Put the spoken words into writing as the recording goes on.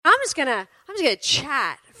just gonna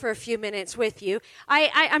chat for a few minutes with you.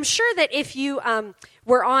 I'm sure that if you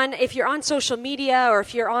if you're on social media, or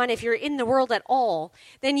if you're in the world at all,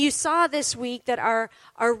 then you saw this week that our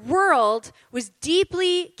world was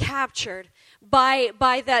deeply captured by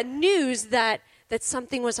the news that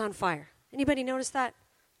something was on fire. Anybody notice that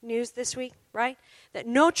news this week, right? That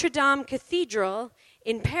Notre Dame Cathedral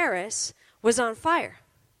in Paris was on fire.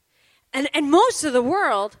 And most of the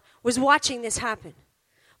world was watching this happen.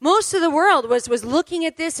 Most of the world was looking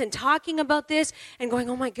at this and talking about this and going,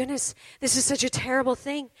 oh my goodness, this is such a terrible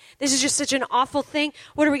thing. This is just such an awful thing.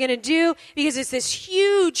 What are we going to do? Because it's this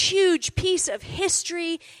huge, huge piece of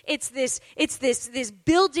history. It's this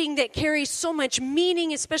building that carries so much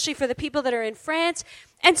meaning, especially for the people that are in France.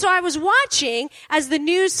 And so I was watching as the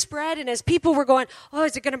news spread and as people were going, oh,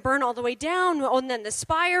 is it going to burn all the way down? Oh, and then the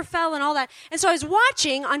spire fell and all that. And so I was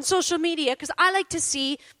watching on social media because I like to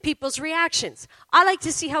see people's reactions. I like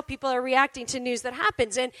to see how people are reacting to news that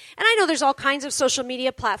happens. And I know there's all kinds of social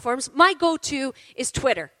media platforms. My go-to is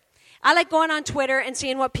Twitter. I like going on Twitter and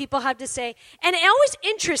seeing what people have to say. And it always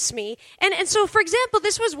interests me. And so, for example,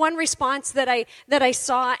 this was one response that I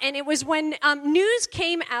saw, and it was when news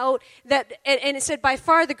came out and it said, by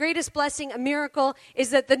far the greatest blessing, a miracle, is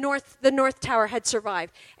that the North Tower had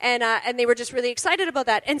survived. And they were just really excited about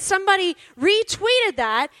that. And somebody retweeted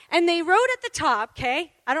that, and they wrote at the top,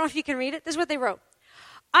 okay? I don't know if you can read it. This is what they wrote.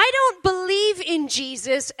 I don't believe in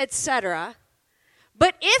Jesus, etc.,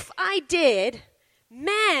 but if I did,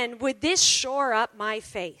 man, would this shore up my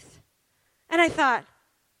faith? And I thought,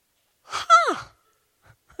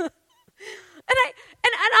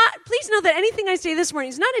 And please know that anything I say this morning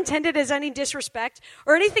is not intended as any disrespect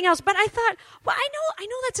or anything else. But I thought, well, I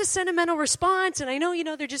know that's a sentimental response, and I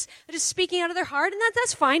know, they're just speaking out of their heart, and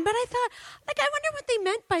that's fine. But I thought, I wonder what they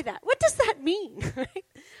meant by that. What does that mean? Right?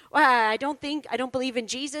 Well, I don't believe in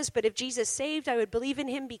Jesus, but if Jesus saved, I would believe in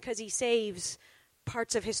him because he saves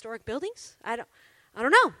parts of historic buildings. I don't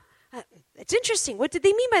know. It's interesting. What did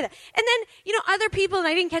they mean by that? And then, other people, and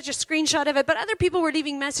I didn't catch a screenshot of it, but other people were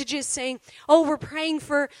leaving messages saying, oh, we're praying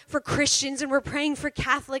for Christians and we're praying for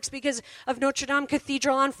Catholics because of Notre Dame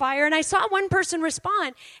Cathedral on fire. And I saw one person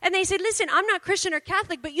respond, and they said, listen, I'm not Christian or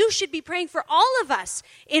Catholic, but you should be praying for all of us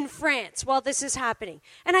in France while this is happening.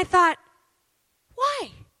 And I thought,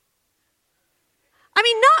 why? I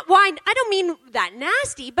mean, not why, I don't mean that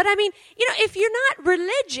nasty, but I mean, if you're not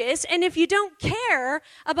religious and if you don't care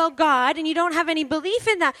about God and you don't have any belief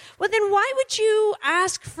in that, well, then why would you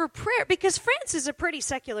ask for prayer? Because France is a pretty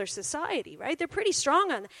secular society, right? They're pretty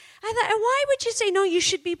strong on that. I thought, why would you say, no, you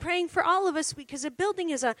should be praying for all of us because a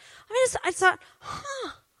building is I thought,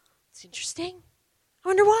 it's interesting. I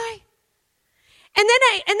wonder why. And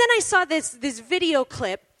then I saw this video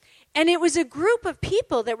clip. And it was a group of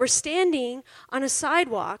people that were standing on a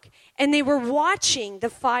sidewalk, and they were watching the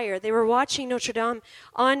fire. They were watching Notre Dame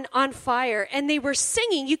on fire, and they were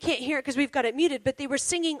singing. You can't hear it because we've got it muted, but they were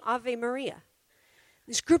singing Ave Maria.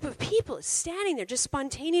 This group of people is standing there just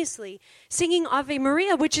spontaneously singing Ave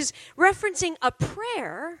Maria, which is referencing a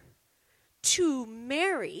prayer to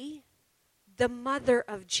Mary, the mother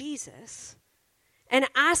of Jesus, and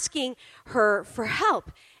asking her for help.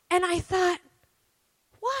 And I thought,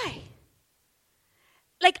 why?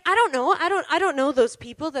 I don't know. I don't know those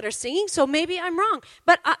people that are singing, so maybe I'm wrong.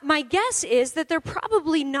 But my guess is that they're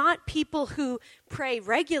probably not people who pray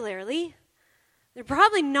regularly. They're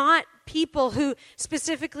probably not people who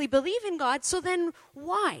specifically believe in God. So then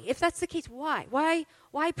why? If that's the case, why? Why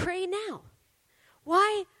pray now?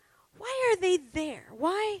 Why are they there?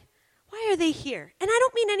 Why are they here? And I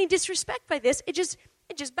don't mean any disrespect by this. It just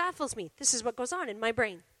baffles me. This is what goes on in my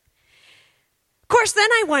brain. Of course, then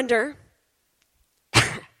I wonder,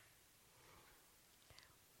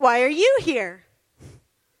 why are you here?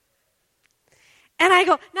 And I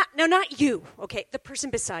go, no, not you, okay, the person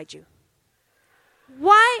beside you.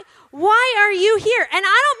 Why are you here? And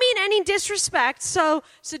I don't mean any disrespect, so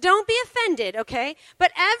don't be offended, okay?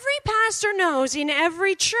 But every pastor knows in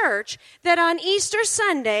every church that on Easter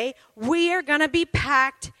Sunday, we are going to be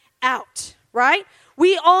packed out, right?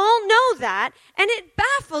 We all know that, and it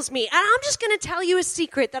baffles me. And I'm just going to tell you a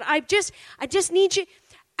secret that I just need you.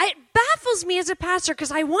 It baffles me as a pastor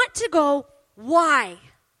because I want to go, why?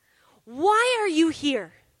 Why are you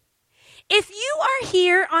here? If you are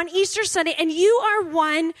here on Easter Sunday and you are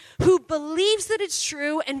one who believes that it's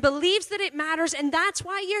true and believes that it matters and that's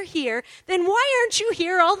why you're here, then why aren't you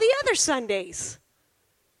here all the other Sundays?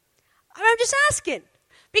 I'm just asking.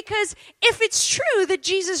 Because if it's true that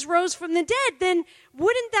Jesus rose from the dead, then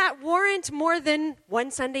wouldn't that warrant more than one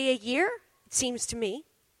Sunday a year? It seems to me.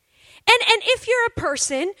 And if you're a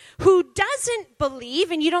person who doesn't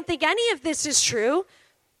believe and you don't think any of this is true,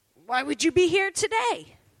 why would you be here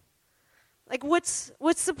today? Like, what's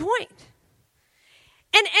the point?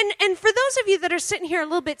 And for those of you that are sitting here a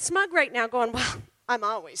little bit smug right now going, well, I'm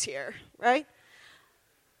always here, right?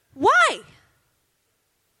 Why?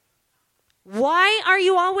 Why are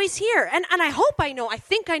you always here? And I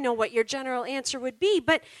think I know what your general answer would be,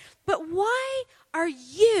 but why are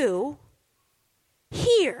you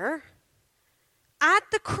here at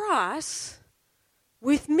the cross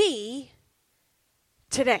with me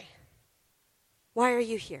today? Why are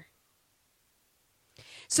you here?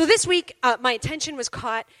 So this week, my attention was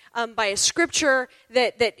caught by a scripture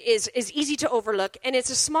that is easy to overlook, and it's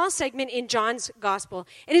a small segment in John's gospel.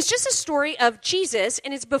 And it's just a story of Jesus,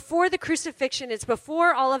 and it's before the crucifixion. It's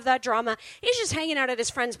before all of that drama. He's just hanging out at his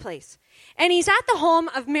friend's place. And he's at the home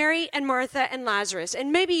of Mary and Martha and Lazarus.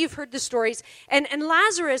 And maybe you've heard the stories. And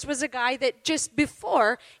Lazarus was a guy that just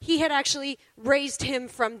before, he had actually raised him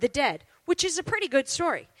from the dead, which is a pretty good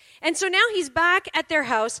story. And so now he's back at their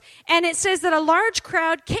house, and it says that a large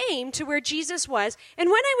crowd came to where Jesus was. And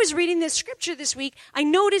when I was reading this scripture this week, I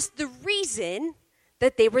noticed the reason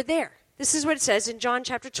that they were there. This is what it says in John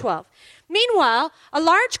chapter 12. Meanwhile, a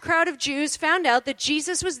large crowd of Jews found out that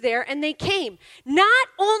Jesus was there, and they came, not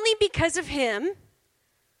only because of him,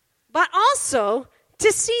 but also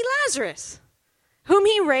to see Lazarus, whom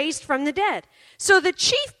he raised from the dead. So the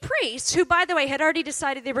chief priests, who, by the way, had already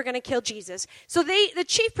decided they were going to kill Jesus, so the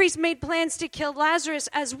chief priests made plans to kill Lazarus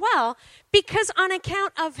as well, because on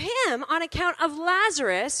account of him, on account of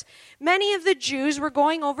Lazarus, many of the Jews were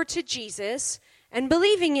going over to Jesus and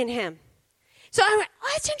believing in him. So I went, oh,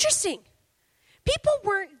 that's interesting. People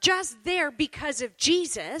weren't just there because of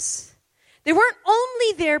Jesus. They weren't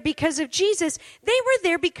only there because of Jesus. They were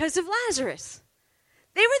there because of Lazarus.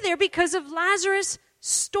 They were there because of Lazarus'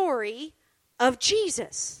 story of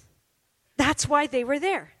Jesus. That's why they were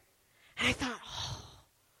there. And I thought, oh,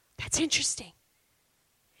 that's interesting.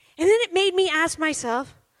 And then it made me ask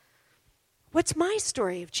myself, what's my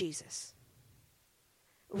story of Jesus?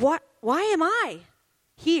 Why am I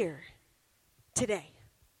here today?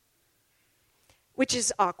 Which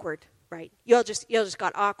is awkward, right? Y'all just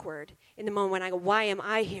got awkward in the moment when I go, why am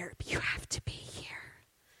I here? But you have to be here.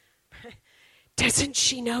 Doesn't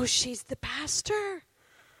she know she's the pastor?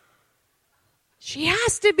 She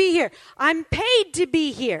has to be here. I'm paid to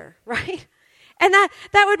be here, right? And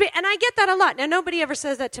that would be, and I get that a lot. Now, nobody ever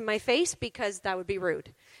says that to my face because that would be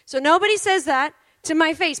rude. So nobody says that to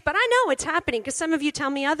my face, but I know it's happening because some of you tell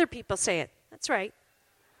me other people say it. That's right.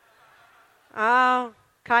 Oh,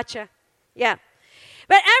 gotcha. Yeah.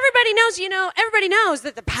 But everybody knows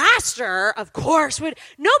that the pastor, of course,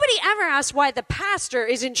 nobody ever asks why the pastor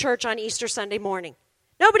is in church on Easter Sunday morning.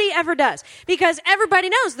 Nobody ever does. Because everybody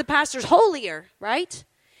knows the pastor's holier, right?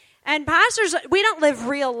 And pastors, we don't live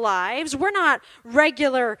real lives. We're not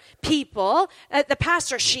regular people. The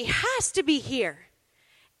pastor, she has to be here.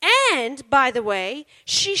 And, by the way,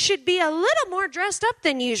 she should be a little more dressed up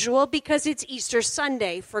than usual because it's Easter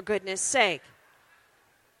Sunday, for goodness sake.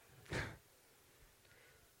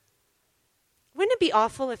 Wouldn't it be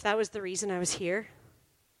awful if that was the reason I was here?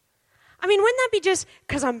 I mean, wouldn't that be just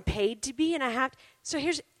because I'm paid to be and I have to? So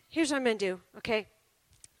here's what I'm going to do, okay?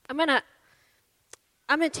 I'm going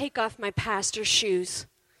to take off my pastor's shoes.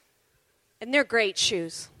 And they're great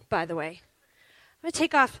shoes, by the way. I'm going to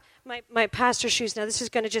take off my pastor's shoes. Now, this is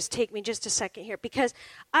going to just take me just a second here because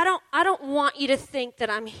I don't want you to think that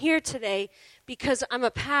I'm here today because I'm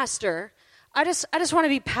a pastor. I just want to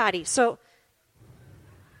be Patty. So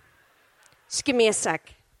just give me a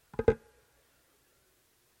sec.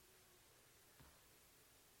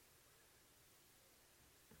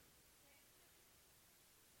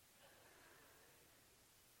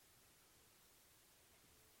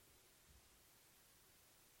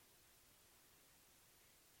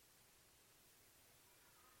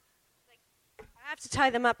 I have to tie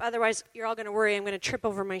them up, otherwise you're all going to worry I'm going to trip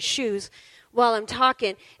over my shoes while I'm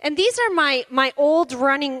talking. And these are my old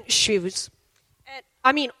running shoes.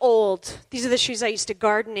 I mean old. These are the shoes I used to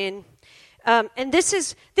garden in. And this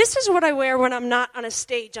is what I wear when I'm not on a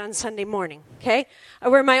stage on Sunday morning, okay? I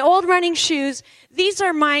wear my old running shoes.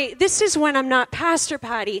 This is when I'm not Pastor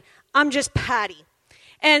Patty. I'm just Patty.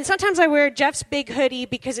 And sometimes I wear Jeff's big hoodie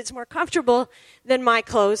because it's more comfortable than my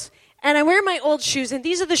clothes. And I wear my old shoes, and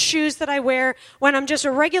these are the shoes that I wear when I'm just a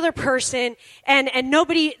regular person, and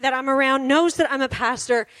nobody that I'm around knows that I'm a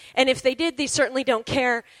pastor, and if they did, they certainly don't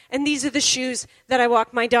care, and these are the shoes that I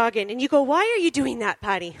walk my dog in. And you go, why are you doing that,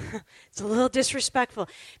 Patty? It's a little disrespectful.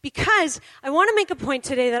 Because I want to make a point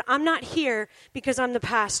today that I'm not here because I'm the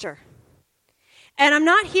pastor. And I'm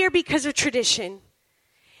not here because of tradition.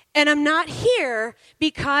 And I'm not here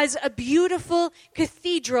because a beautiful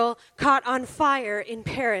cathedral caught on fire in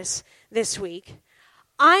Paris this week.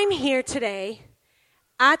 I'm here today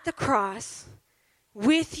at the cross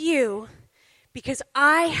with you because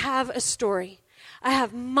I have a story. I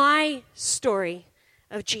have my story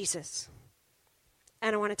of Jesus.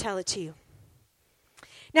 And I want to tell it to you.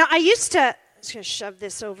 Now, I'm just going to shove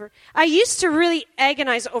this over. I used to really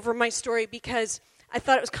agonize over my story because I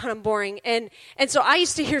thought it was kind of boring. And so I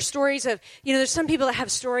used to hear stories of, there's some people that have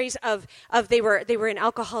stories of they were in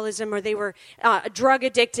alcoholism, or they were drug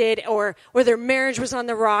addicted, or their marriage was on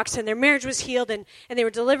the rocks and their marriage was healed, and they were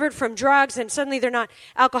delivered from drugs, and suddenly they're not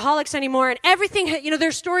alcoholics anymore. And everything,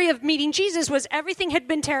 their story of meeting Jesus was everything had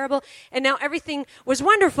been terrible and now everything was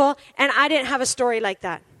wonderful, and I didn't have a story like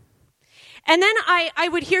that. And then I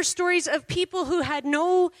would hear stories of people who had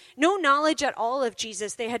no knowledge at all of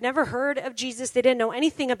Jesus. They had never heard of Jesus. They didn't know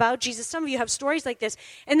anything about Jesus. Some of you have stories like this.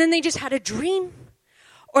 And then they just had a dream,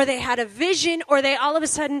 or they had a vision, or they all of a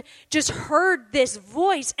sudden just heard this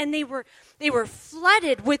voice, and they were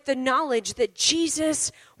flooded with the knowledge that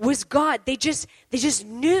Jesus was God. They just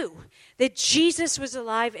knew that Jesus was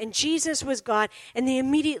alive and Jesus was God, and they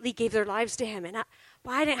immediately gave their lives to him. And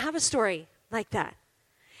I didn't have a story like that.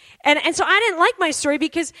 And so I didn't like my story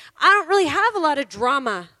because I don't really have a lot of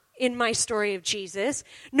drama in my story of Jesus.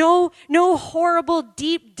 No horrible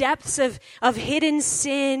deep depths of hidden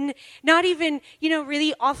sin. Not even,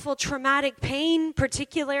 really awful traumatic pain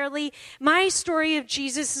particularly. My story of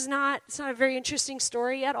Jesus it's not a very interesting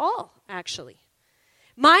story at all, actually.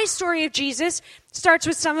 My story of Jesus starts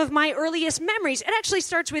with some of my earliest memories. It actually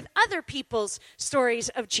starts with other people's stories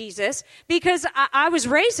of Jesus, because I was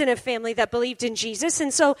raised in a family that believed in Jesus.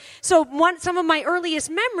 And so some of my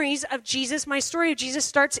earliest memories of Jesus, my story of Jesus,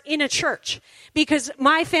 starts in a church, because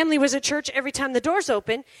my family was at church every time the doors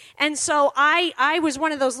opened. And so I was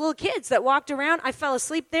one of those little kids that walked around. I fell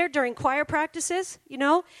asleep there during choir practices,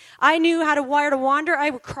 I knew how to wire to wander. I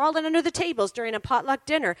would crawl in under the tables during a potluck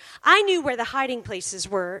dinner. I knew where the hiding places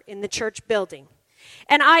were in the church building.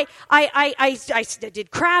 And I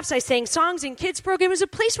did crafts, I sang songs in kids program. It was a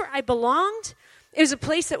place where I belonged. It was a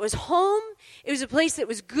place that was home. It was a place that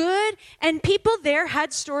was good. And people there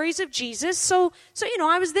had stories of Jesus. So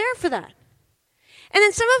I was there for that. And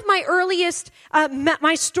then some of my earliest,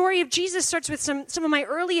 my story of Jesus starts with some of my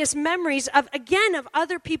earliest memories of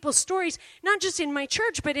other people's stories, not just in my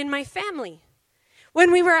church, but in my family.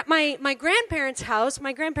 When we were at my grandparents' house,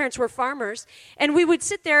 my grandparents were farmers, and we would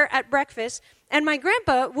sit there at breakfast, and my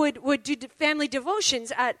grandpa would do family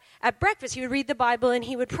devotions at breakfast. He would read the Bible and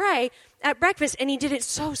he would pray at breakfast, and he did it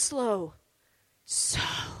so slow.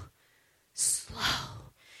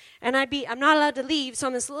 And I'm not allowed to leave, so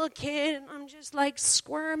I'm this little kid, and I'm just like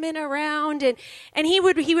squirming around, and he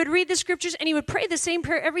would read the scriptures, and he would pray the same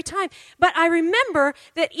prayer every time. But I remember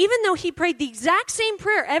that even though he prayed the exact same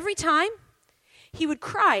prayer every time, he would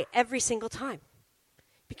cry every single time,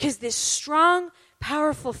 because this strong,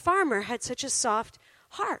 powerful farmer had such a soft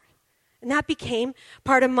heart. And that became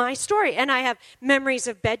part of my story. And I have memories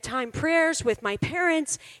of bedtime prayers with my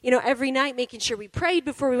parents, every night making sure we prayed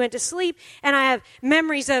before we went to sleep. And I have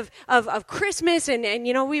memories of Christmas, and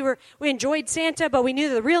we enjoyed Santa, but we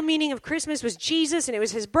knew the real meaning of Christmas was Jesus, and it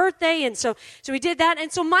was his birthday. And so we did that.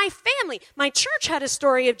 And so my family, my church had a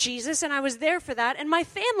story of Jesus, and I was there for that. And my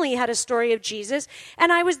family had a story of Jesus,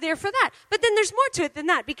 and I was there for that. But then there's more to it than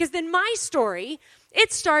that, because then my story,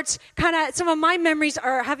 it starts some of my memories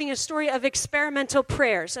are having a story of experimental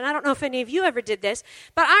prayers. And I don't know if any of you ever did this,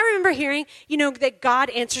 but I remember hearing, that God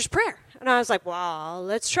answers prayer. And I was like, well,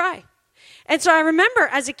 let's try. And so I remember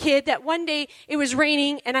as a kid that one day it was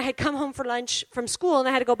raining, and I had come home for lunch from school, and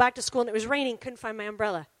I had to go back to school, and it was raining, couldn't find my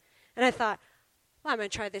umbrella. And I thought, well, I'm going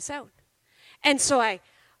to try this out. And so I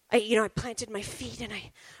planted my feet, and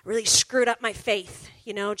I really screwed up my faith,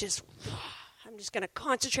 I'm just going to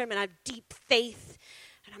concentrate. I'm going to have deep faith,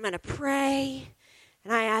 and I'm going to pray.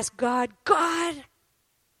 And I asked God,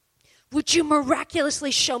 would you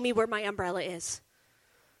miraculously show me where my umbrella is?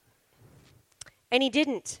 And he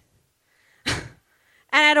didn't. And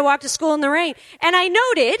I had to walk to school in the rain. And I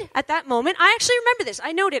noted at that moment, I actually remember this.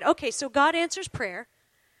 I noted, okay, so God answers prayer,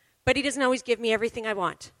 but he doesn't always give me everything I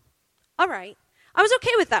want. All right. I was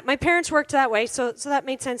okay with that. My parents worked that way, so that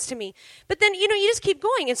made sense to me. But then, you just keep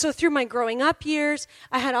going. And so through my growing up years,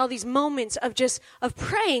 I had all these moments of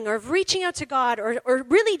praying, or of reaching out to God, or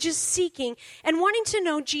really just seeking and wanting to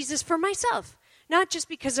know Jesus for myself. not just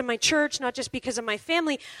because of my church, not just because of my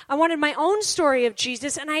family. I wanted my own story of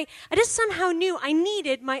Jesus, and I just somehow knew I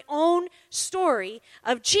needed my own story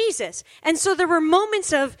of Jesus. And so there were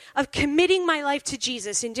moments of committing my life to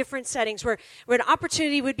Jesus in different settings where an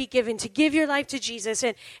opportunity would be given to give your life to Jesus.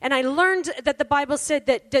 And I learned that the Bible said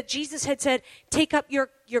that Jesus had said, take up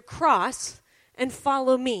your cross and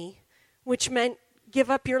follow me, which meant give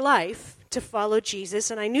up your life to follow Jesus.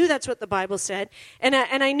 And I knew that's what the Bible said. And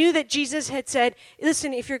I knew that Jesus had said,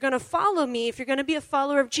 listen, if you're going to follow me, if you're going to be a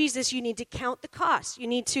follower of Jesus, you need to count the cost. You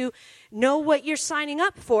need to know what you're signing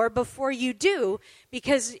up for before you do,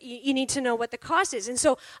 because you need to know what the cost is. And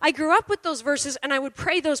so I grew up with those verses, and I would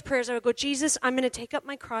pray those prayers. I would go, Jesus, I'm going to take up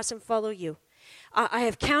my cross and follow you. I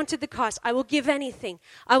have counted the cost. I will give anything.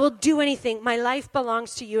 I will do anything. My life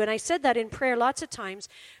belongs to you. And I said that in prayer lots of times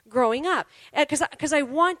growing up, because I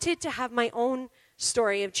wanted to have my own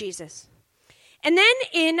story of Jesus. And then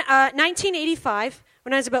in 1985,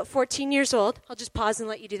 when I was about 14 years old, I'll just pause and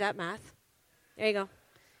let you do that math. There you go.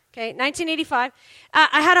 Okay, 1985.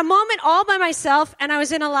 I had a moment all by myself, and I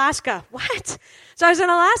was in Alaska. What? So I was in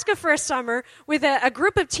Alaska for a summer with a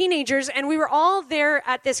group of teenagers, and we were all there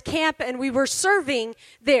at this camp, and we were serving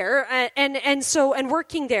there and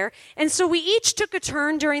working there. And so we each took a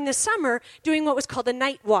turn during the summer doing what was called a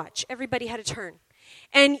night watch. Everybody had a turn.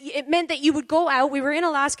 And it meant that you would go out. We were in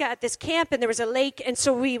Alaska at this camp, and there was a lake, and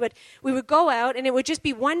so we would go out, and it would just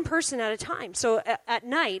be one person at a time. So at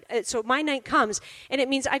night, so my night comes, and it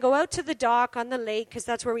means I go out to the dock on the lake, because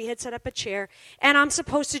that's where we had set up a chair, and I'm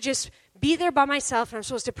supposed to just be there by myself, and I'm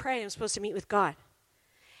supposed to pray, I'm supposed to meet with God.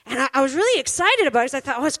 And I was really excited about it, because I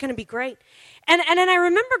thought, it's going to be great. And then I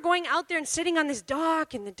remember going out there and sitting on this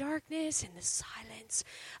dock in the darkness and the silence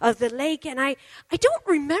of the lake. And I don't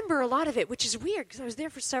remember a lot of it, which is weird because I was there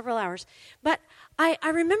for several hours. But I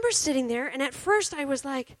remember sitting there, and at first I was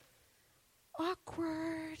like,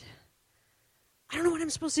 awkward. I don't know what I'm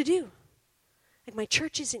supposed to do. Like, my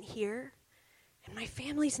church isn't here, and my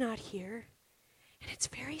family's not here, and it's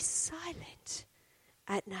very silent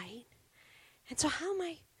at night. And so how am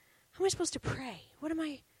I supposed to pray? What am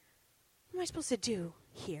I supposed to do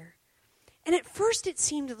here? And at first it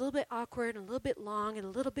seemed a little bit awkward and a little bit long and a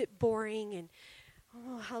little bit boring, and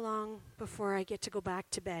how long before I get to go back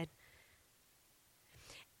to bed?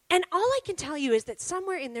 And all I can tell you is that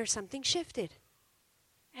somewhere in there something shifted.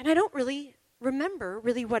 And I don't really remember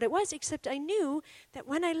what it was, except I knew that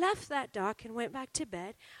when I left that dock and went back to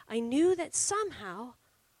bed, I knew that somehow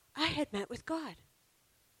I had met with God.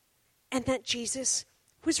 And that Jesus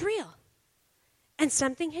was real. And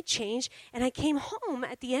something had changed, and I came home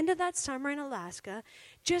at the end of that summer in Alaska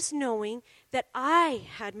just knowing that I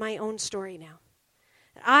had my own story now.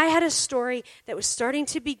 That I had a story that was starting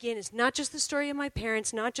to begin. It's not just the story of my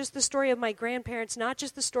parents, not just the story of my grandparents, not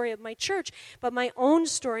just the story of my church, but my own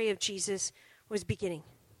story of Jesus was beginning.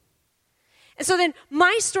 And so then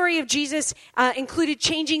my story of Jesus included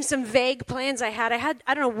changing some vague plans I had.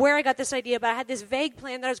 I don't know where I got this idea, but I had this vague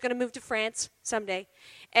plan that I was going to move to France someday,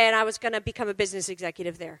 and I was going to become a business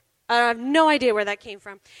executive there. I have no idea where that came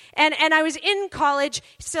from. And I was in college,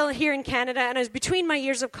 still here in Canada, and I was between my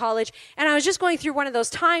years of college, and I was just going through one of those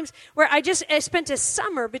times where I spent a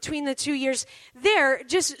summer between the 2 years there,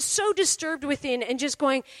 just so disturbed within, and just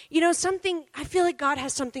going, something, I feel like God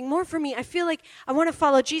has something more for me. I feel like I want to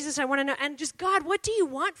follow Jesus. I want to know, and just, God, what do you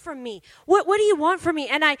want from me? What do you want from me?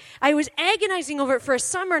 And I was agonizing over it for a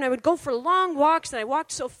summer, and I would go for long walks, and I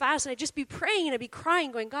walked so fast, and I'd just be praying, and I'd be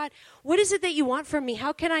crying, going, God, what is it that you want from me?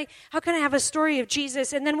 How can I have a story of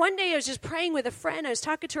Jesus? And then one day I was just praying with a friend. I was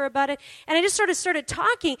talking to her about it, and I just sort of started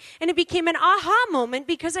talking, and it became an aha moment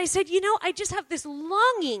because I said, I just have this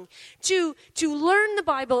longing to learn the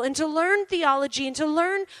Bible and to learn theology and to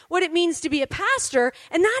learn what it means to be a pastor,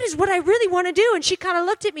 and that is what I really want to do. And she kind of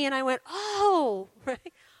looked at me, and I went,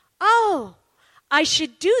 I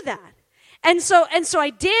should do that. And so I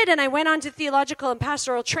did, and I went on to theological and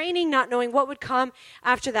pastoral training, not knowing what would come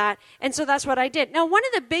after that. And so that's what I did. Now, one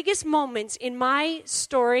of the biggest moments in my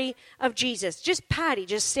story of Jesus, just Patty,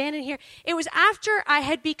 just standing here, it was after I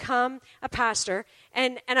had become a pastor,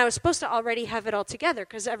 and I was supposed to already have it all together,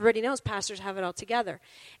 because everybody knows pastors have it all together.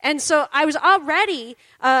 And so I was already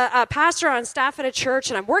a pastor on staff at a church,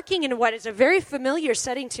 and I'm working in what is a very familiar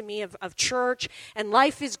setting to me of church, and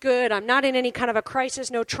life is good. I'm not in any kind of a crisis,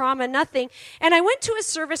 no trauma, nothing. And I went to a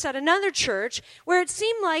service at another church where it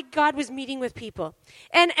seemed like God was meeting with people.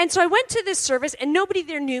 And so I went to this service, and nobody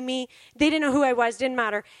there knew me. They didn't know who I was, didn't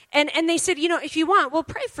matter. And they said, if you want, we'll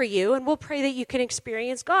pray for you, and we'll pray that you can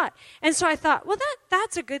experience God. And so I thought, well,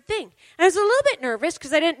 that's a good thing. And I was a little bit nervous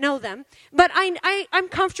because I didn't know them, but I'm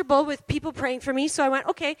comfortable with people praying for me, so I went,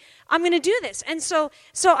 okay, I'm going to do this. And so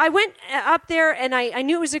I went up there, and I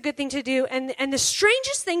knew it was a good thing to do, and the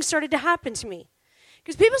strangest thing started to happen to me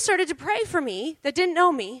because people started to pray for me that didn't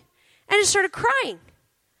know me, and just started crying.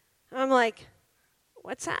 I'm like,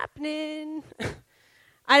 what's happening?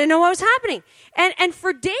 I didn't know what was happening. And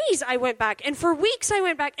for days I went back, and for weeks I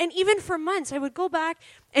went back, and even for months I would go back,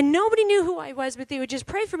 and nobody knew who I was, but they would just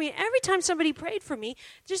pray for me. And every time somebody prayed for me,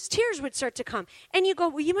 just tears would start to come. And you go,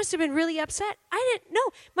 well, you must have been really upset. I didn't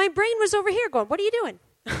know. My brain was over here going, what are you doing?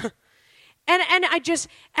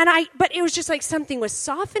 But it was just like something was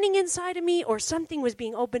softening inside of me, or something was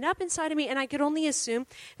being opened up inside of me, and I could only assume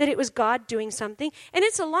that it was God doing something. And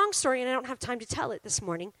it's a long story, and I don't have time to tell it this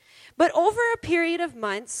morning. But over a period of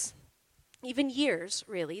months, even years,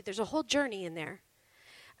 really, there's a whole journey in there,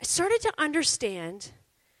 I started to understand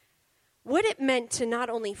what it meant to not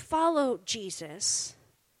only follow Jesus,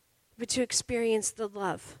 but to experience the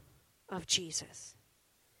love of Jesus.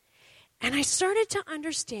 And I started to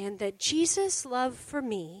understand that Jesus' love for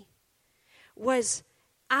me was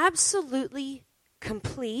absolutely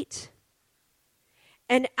complete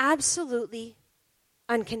and absolutely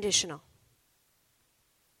unconditional.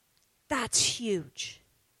 That's huge.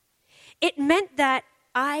 It meant that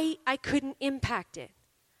I couldn't impact it,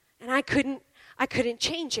 and I couldn't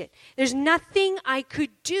change it. There's nothing I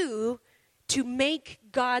could do to make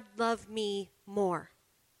God love me more.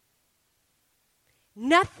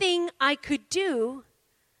 Nothing I could do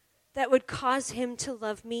that would cause him to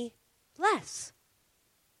love me less.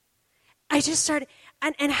 I just started,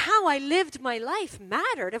 and how I lived my life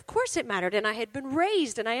mattered. Of course it mattered, and I had been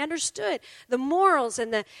raised, and I understood the morals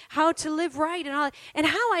and the how to live right and all, and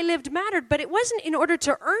how I lived mattered, but it wasn't in order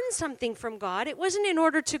to earn something from God. It wasn't in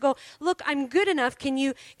order to go, look, I'm good enough, can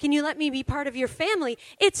you let me be part of your family?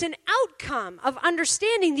 It's an outcome of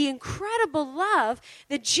understanding the incredible love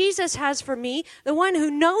that Jesus has for me, the one who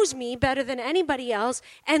knows me better than anybody else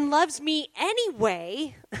and loves me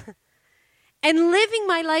anyway. And living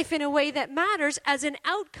my life in a way that matters as an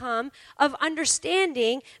outcome of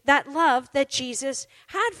understanding that love that Jesus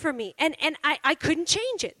had for me. And I couldn't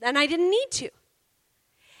change it, and I didn't need to.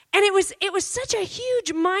 And it was such a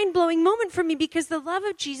huge, mind-blowing moment for me because the love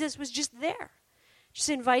of Jesus was just there, just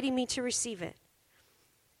inviting me to receive it.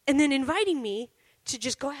 And then inviting me to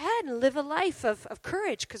just go ahead and live a life of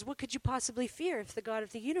courage, because what could you possibly fear if the God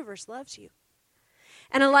of the universe loves you?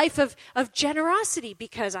 And a life of generosity,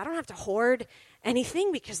 because I don't have to hoard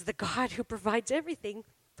anything, because the God who provides everything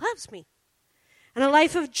loves me. And a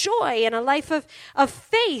life of joy, and a life of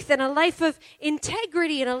faith, and a life of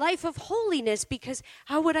integrity, and a life of holiness, because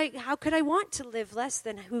how could I want to live less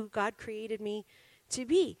than who God created me to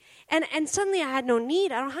be? And suddenly I had no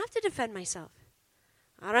need. I don't have to defend myself.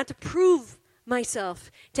 I don't have to prove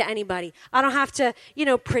myself to anybody. I don't have to,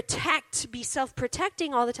 be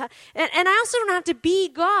self-protecting all the time. And I also don't have to be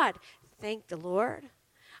God. Thank the Lord.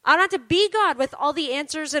 I don't have to be God with all the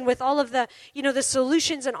answers and with all of the, the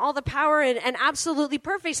solutions and all the power and absolutely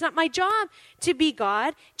perfect. It's not my job to be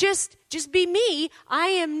God. Just be me. I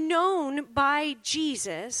am known by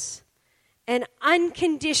Jesus and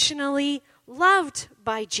unconditionally loved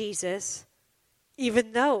by Jesus,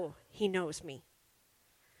 even though he knows me.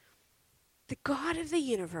 The God of the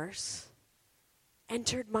universe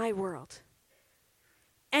entered my world,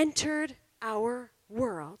 entered our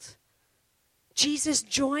world. Jesus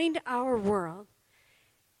joined our world,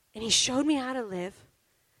 and he showed me how to live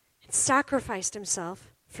and sacrificed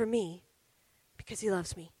himself for me because he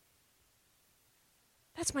loves me.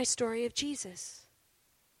 That's my story of Jesus.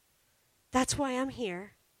 That's why I'm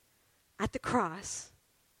here at the cross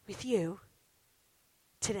with you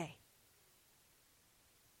today.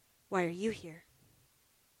 Why are you here?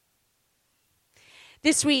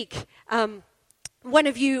 This week, one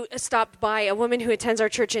of you stopped by, a woman who attends our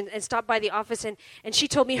church, and stopped by the office, and she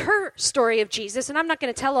told me her story of Jesus. And I'm not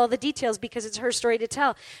going to tell all the details because it's her story to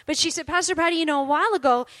tell. But she said, Pastor Patty, a while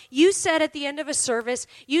ago, you said at the end of a service,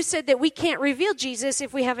 you said that we can't reveal Jesus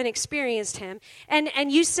if we haven't experienced him.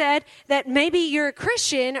 And you said that maybe you're a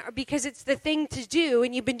Christian because it's the thing to do,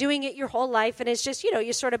 and you've been doing it your whole life, and it's just,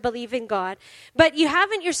 you sort of believe in God. But you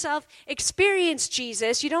haven't yourself experienced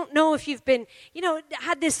Jesus. You don't know if you've been,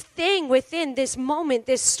 had this thing within this moment,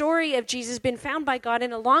 this story of Jesus been found by God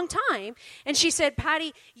in a long time. And she said,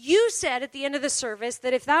 Patty, you said at the end of the service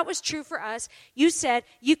that if that was true for us, you said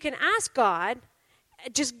you can ask God,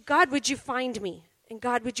 just God, would you find me? And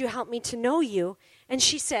God, would you help me to know you? And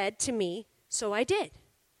she said to me, so I did.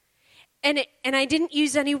 And I didn't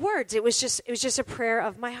use any words. It was just a prayer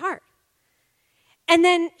of my heart. And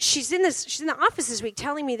then she's in the office this week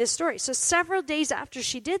telling me this story. So several days after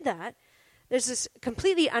she did that, there's this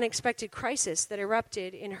completely unexpected crisis that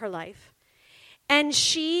erupted in her life. And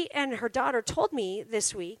she and her daughter told me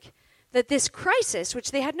this week that this crisis,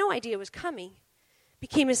 which they had no idea was coming,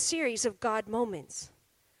 became a series of God moments.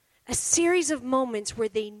 A series of moments where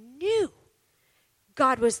they knew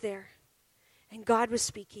God was there, and God was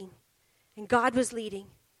speaking, and God was leading,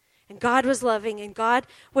 and God was loving, and God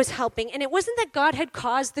was helping. And it wasn't that God had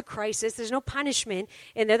caused the crisis. There's no punishment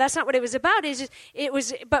in there. That's not what it was about.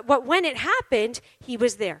 But when it happened, he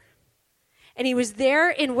was there. And he was there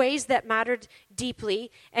in ways that mattered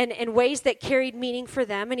deeply and in ways that carried meaning for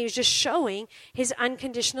them. And he was just showing his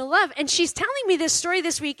unconditional love. And she's telling me this story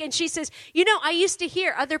this week. And she says, I used to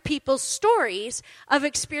hear other people's stories of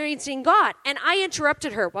experiencing God. And I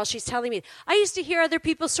interrupted her while she's telling me. I used to hear other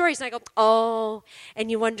people's stories. And I go, oh,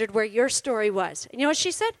 and you wondered where your story was. And you know what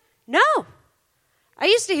she said? No. I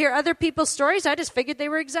used to hear other people's stories. I just figured they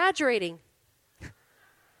were exaggerating.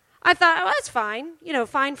 I thought, oh, that's fine.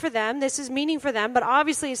 Fine for them. This is meaning for them. But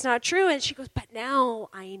obviously it's not true. And she goes, but now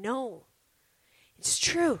I know. It's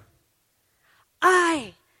true.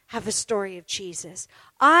 I have a story of Jesus.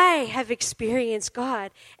 I have experienced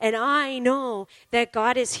God. And I know that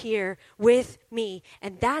God is here with me.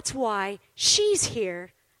 And that's why she's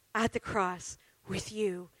here at the cross with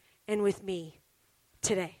you and with me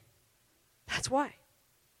today. That's why.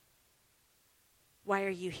 Why are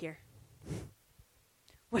you here?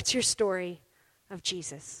 What's your story of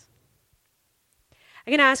Jesus?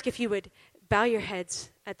 I'm going to ask if you would bow your heads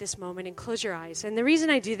at this moment and close your eyes. And the reason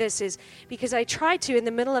I do this is because I try to, in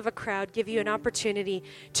the middle of a crowd, give you an opportunity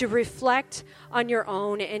to reflect on your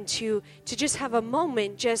own and to just have a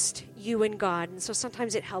moment, just you and God. And so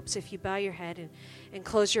sometimes it helps if you bow your head and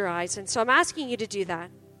close your eyes. And so I'm asking you to do that.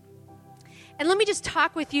 And let me just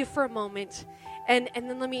talk with you for a moment. And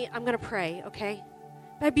then I'm going to pray, okay?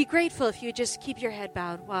 I'd be grateful if you would just keep your head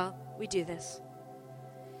bowed while we do this.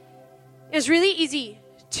 It's really easy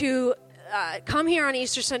to come here on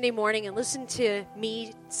Easter Sunday morning and listen to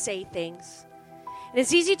me say things. And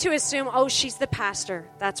it's easy to assume, oh, she's the pastor.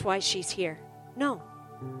 That's why she's here. No.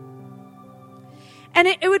 And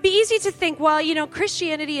it would be easy to think, well,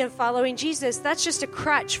 Christianity and following Jesus, that's just a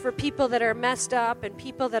crutch for people that are messed up and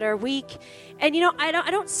people that are weak. And, I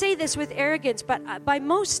don't say this with arrogance, but by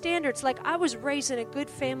most standards, like I was raised in a good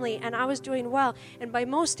family and I was doing well. And by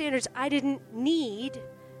most standards, I didn't need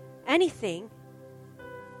anything,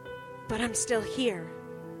 but I'm still here.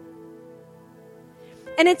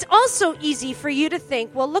 And it's also easy for you to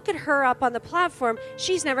think, well, look at her up on the platform.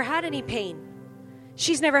 She's never had any pain.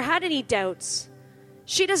 She's never had any doubts.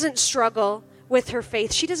 She doesn't struggle with her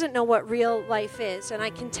faith. She doesn't know what real life is. And I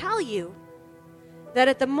can tell you that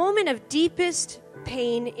at the moment of deepest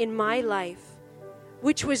pain in my life,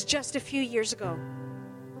 which was just a few years ago,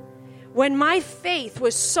 when my faith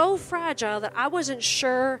was so fragile that I wasn't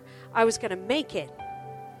sure I was going to make it,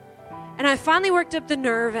 and I finally worked up the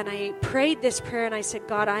nerve and I prayed this prayer and I said,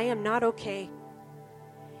 God, I am not okay.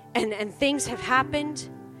 And things have happened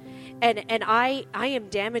and I am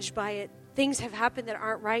damaged by it. Things have happened that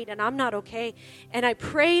aren't right, and I'm not okay. And I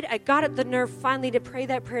prayed, I got up the nerve finally to pray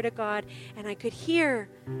that prayer to God, and I could hear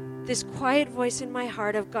this quiet voice in my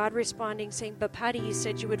heart of God responding, saying, but Patty, you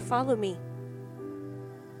said you would follow me.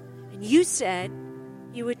 And you said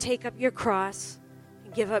you would take up your cross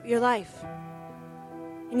and give up your life.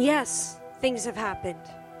 And yes, things have happened.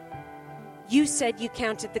 You said you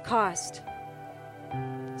counted the cost.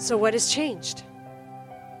 So what has changed?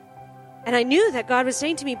 And I knew that God was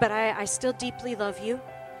saying to me, but I still deeply love you.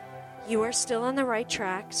 You are still on the right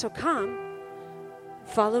track. So come,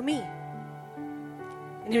 follow me.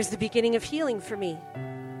 And it was the beginning of healing for me.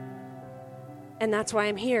 And that's why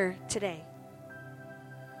I'm here today.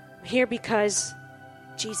 I'm here because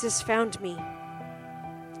Jesus found me.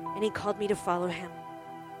 And he called me to follow him.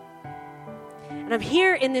 And I'm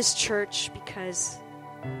here in this church because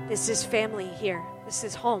this is family here. This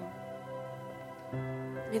is home.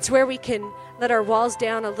 It's where we can let our walls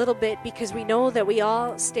down a little bit because we know that we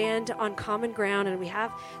all stand on common ground and we have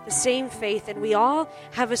the same faith and we all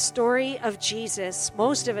have a story of Jesus.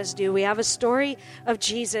 Most of us do. We have a story of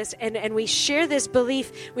Jesus and we share this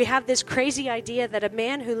belief. We have this crazy idea that a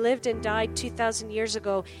man who lived and died 2,000 years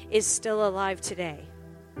ago is still alive today.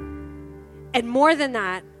 And more than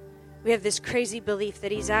that, we have this crazy belief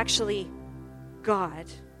that he's actually God.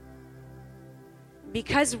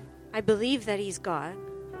 Because I believe that he's God,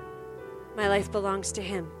 my life belongs to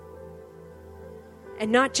him.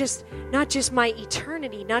 And not just my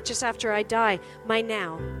eternity, not just after I die, my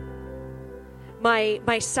now.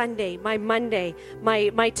 my Sunday, my Monday,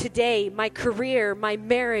 my today, my career, my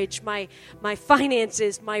marriage, my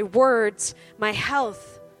finances, my words, my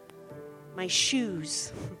health, my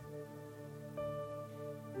shoes.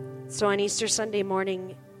 So on Easter Sunday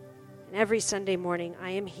morning, and every Sunday morning,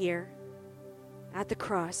 I am here at the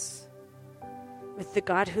cross with the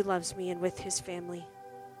God who loves me and with his family.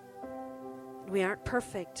 We aren't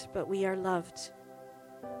perfect, but we are loved,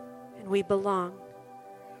 and we belong,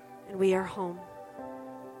 and we are home.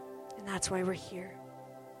 And that's why we're here.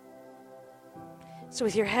 So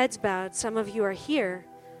with your heads bowed, some of you are here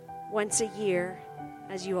once a year,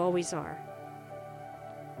 as you always are.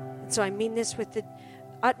 And so I mean this with the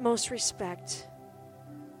utmost respect.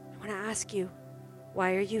 I want to ask you,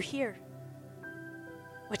 why are you here?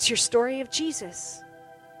 What's your story of Jesus?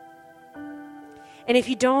 And if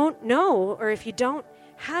you don't know, or if you don't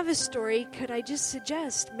have a story, could I just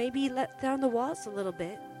suggest maybe let down the walls a little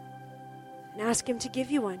bit and ask him to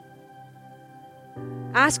give you one.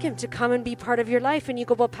 Ask him to come and be part of your life. And you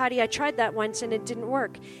go, well, Patty, I tried that once and it didn't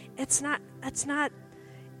work. It's not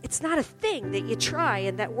a thing that you try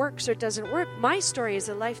and that works or doesn't work. My story is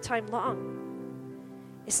a lifetime long.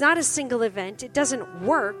 It's not a single event. It doesn't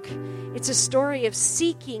work. It's a story of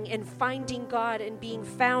seeking and finding God and being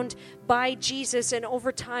found by Jesus, and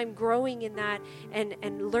over time growing in that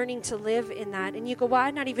and learning to live in that. And you go, well,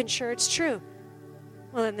 I'm not even sure it's true.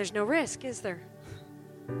 Well, then there's no risk, is there?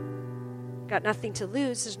 Got nothing to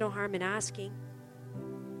lose. There's no harm in asking.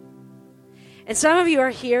 And some of you are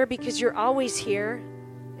here because you're always here,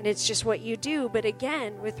 and it's just what you do. But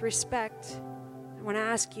again, with respect, I want to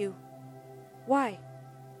ask you, why?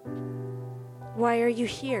 Why are you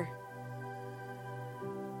here?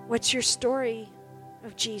 What's your story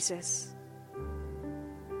of Jesus?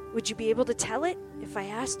 Would you be able to tell it if I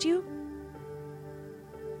asked you?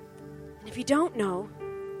 And if you don't know,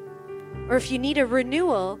 or if you need a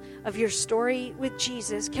renewal of your story with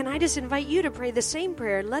Jesus, can I just invite you to pray the same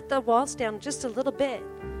prayer? Let the walls down just a little bit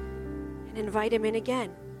and invite him in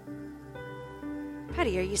again.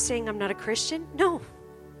 Patty, are you saying I'm not a Christian? No.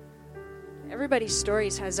 Everybody's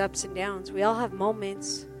stories has ups and downs. We all have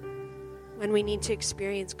moments when we need to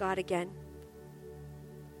experience God again.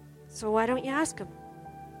 So why don't you ask him?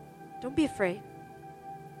 Don't be afraid.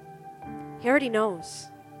 He already knows.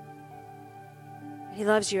 He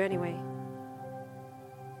loves you anyway.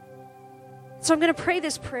 So I'm going to pray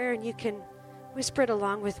this prayer, and you can whisper it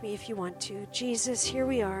along with me if you want to. Jesus, here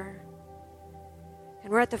we are.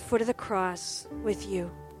 And we're at the foot of the cross with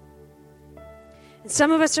you. And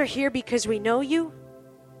some of us are here because we know you.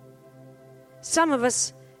 Some of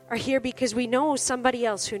us are here because we know somebody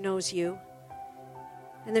else who knows you.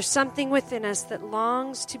 And there's something within us that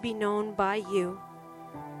longs to be known by you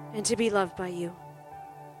and to be loved by you.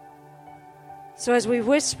 So as we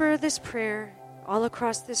whisper this prayer all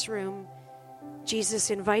across this room,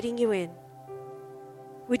 Jesus inviting you in,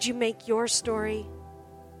 would you make your story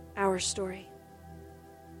our story?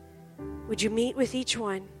 Would you meet with each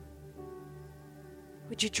one?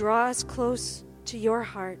 Would you draw us close to your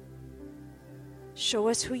heart? Show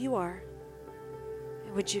us who you are.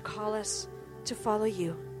 And would you call us to follow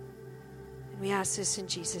you? And we ask this in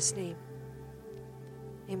Jesus' name.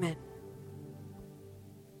 Amen.